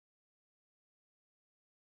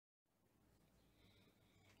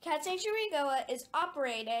CatSanctuary Goa is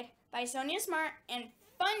operated by Sonia Smart and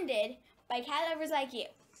funded by cat lovers like you.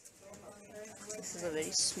 This is a very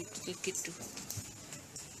sweet little kitty.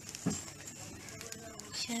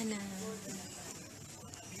 Shana.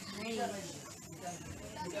 Hi.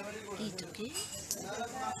 Eat, okay?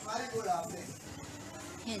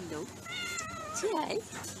 Hello. Say hi.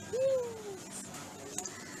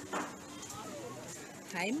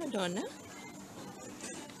 Hi, Madonna.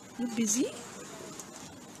 You busy?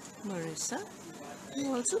 Marissa,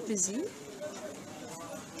 you also busy?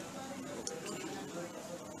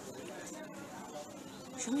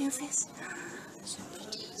 Show me your face. So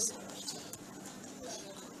pretty, so pretty.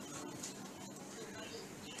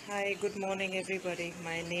 Hi, good morning everybody.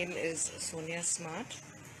 My name is Sonia Smart.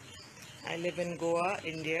 I live in Goa,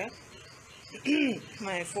 India.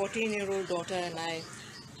 My 14-year-old daughter and I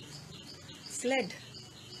fled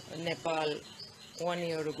Nepal 1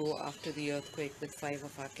 year ago after the earthquake with 5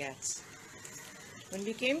 of our cats. When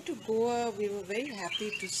we came to Goa, we were very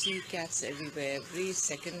happy to see cats everywhere. Every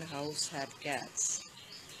second house had cats.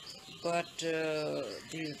 But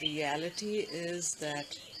the reality is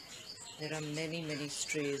that there are many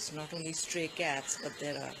strays. Not only stray cats, but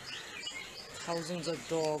there are thousands of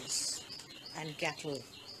dogs and cattle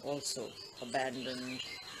also abandoned,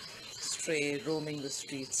 stray, roaming the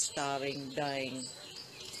streets, starving, dying.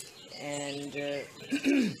 And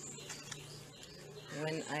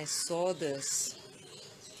when I saw this,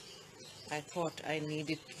 I thought I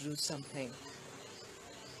needed to do something.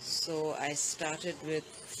 So I started with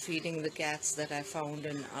feeding the cats that I found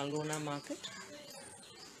in Algona market.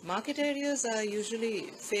 Market areas are usually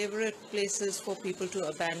favorite places for people to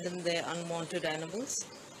abandon their unwanted animals,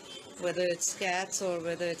 whether it's cats or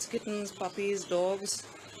whether it's kittens, puppies, dogs.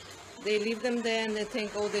 They leave them there and they think,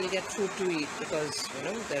 oh, they'll get food to eat because,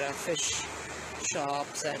 there are fish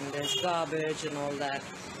shops and there's garbage and all that.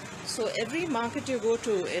 So every market you go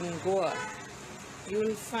to in Goa,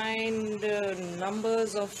 you'll find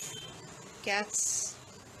numbers of cats,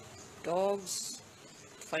 dogs,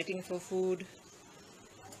 fighting for food,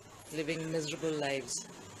 living miserable lives.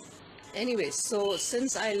 Anyway, so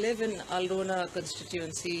since I live in Aldona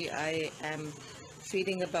constituency, I am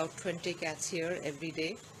feeding about 20 cats here every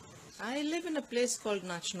day. I live in a place called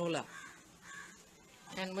Nachinola.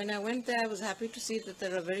 And when I went there, I was happy to see that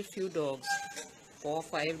there are very few dogs, 4 or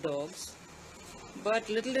 5 dogs. But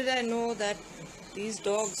little did I know that these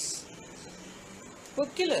dogs were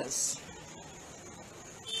killers.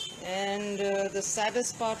 And the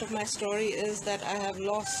saddest part of my story is that I have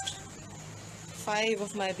lost 5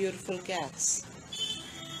 of my beautiful cats.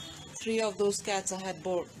 3 of those cats I had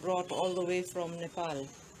brought all the way from Nepal.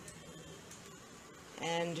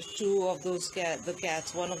 And 2 of those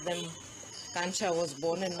cats, one of them, Kancha, was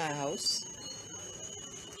born in my house.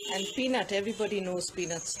 And Peanut, everybody knows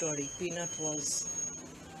Peanut's story. Peanut was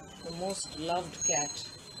the most loved cat.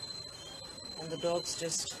 And the dogs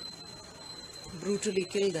just brutally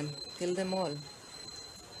killed them all.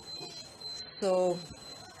 So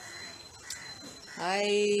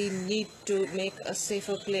I need to make a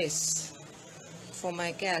safer place for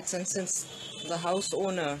my cats, and since the house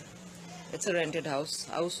owner, it's a rented house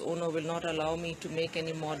owner will not allow me to make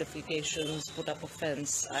any modifications, put up a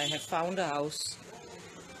fence, I have found a house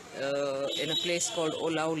in a place called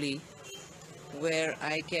Olauli where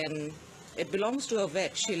it belongs to a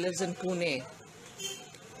vet. She lives in Pune.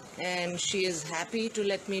 And she is happy to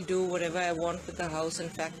let me do whatever I want with the house. In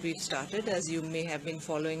fact, we've started, as you may have been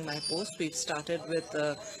following my post, we've started with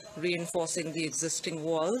reinforcing the existing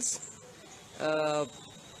walls.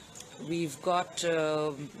 We've got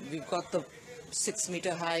the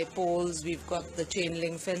 6-meter high poles. We've got the chain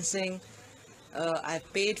link fencing.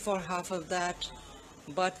 I've paid for half of that,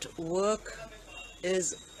 but work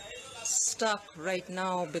is stuck right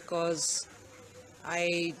now because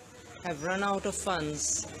I have run out of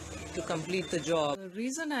funds to complete the job. The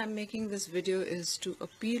reason I'm making this video is to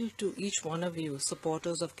appeal to each one of you,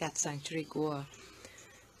 supporters of CatSanctuary Goa,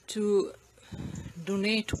 to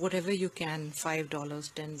donate whatever you can, $5,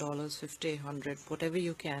 $10, 50, 100, whatever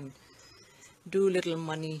you can. Do little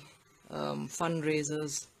money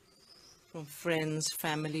fundraisers from friends,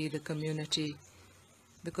 family, the community,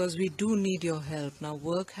 because we do need your help. Now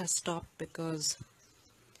work has stopped because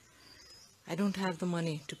I don't have the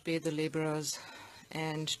money to pay the laborers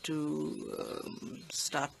and to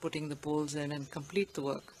start putting the poles in and complete the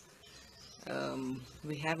work.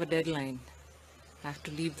 We have a deadline. I have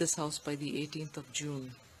to leave this house by the 18th of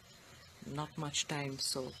June. Not much time,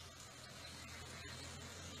 so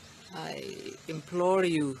I implore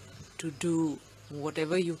you to do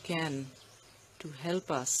whatever you can to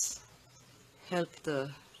help us, help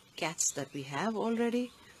the cats that we have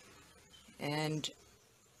already, and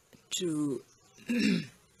to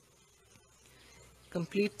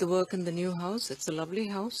complete the work in the new house. It's a lovely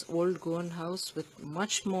house, old Goan house with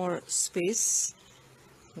much more space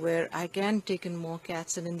where I can take in more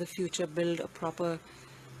cats and in the future build a proper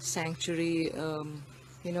sanctuary,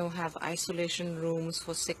 have isolation rooms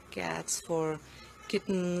for sick cats, for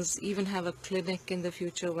kittens, even have a clinic in the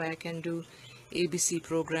future where I can do ABC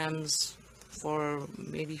programs for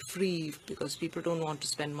maybe free, because people don't want to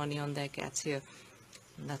spend money on their cats here.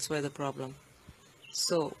 And that's where the problem.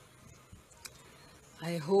 So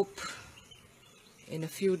I hope in a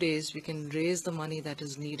few days we can raise the money that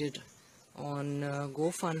is needed on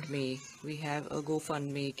GoFundMe. We have a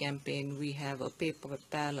GoFundMe campaign, we have a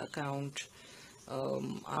PayPal account,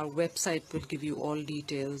 our website will give you all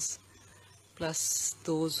details, plus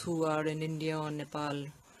those who are in India or Nepal,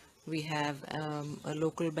 we have a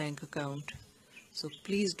local bank account. So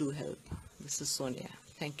please do help. This is Sonia.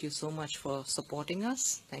 Thank you so much for supporting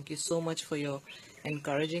us. Thank you so much for your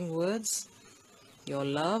encouraging words, your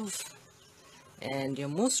love, and you're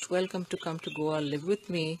most welcome to come to Goa, live with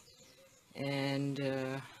me, and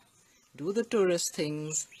do the tourist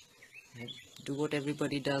things, do what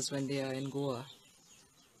everybody does when they are in Goa,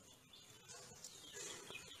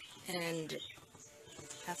 and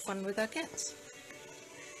have fun with our cats.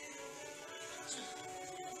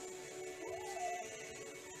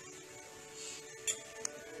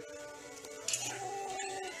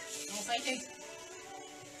 No fighting.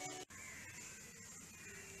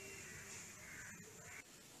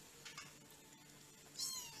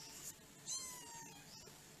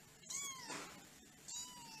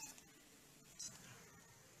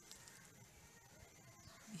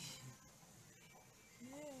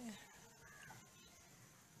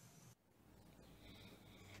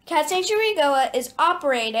 CatSanctuary Goa is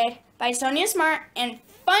operated by Sonia Smart and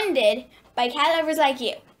funded by cat lovers like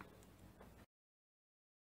you.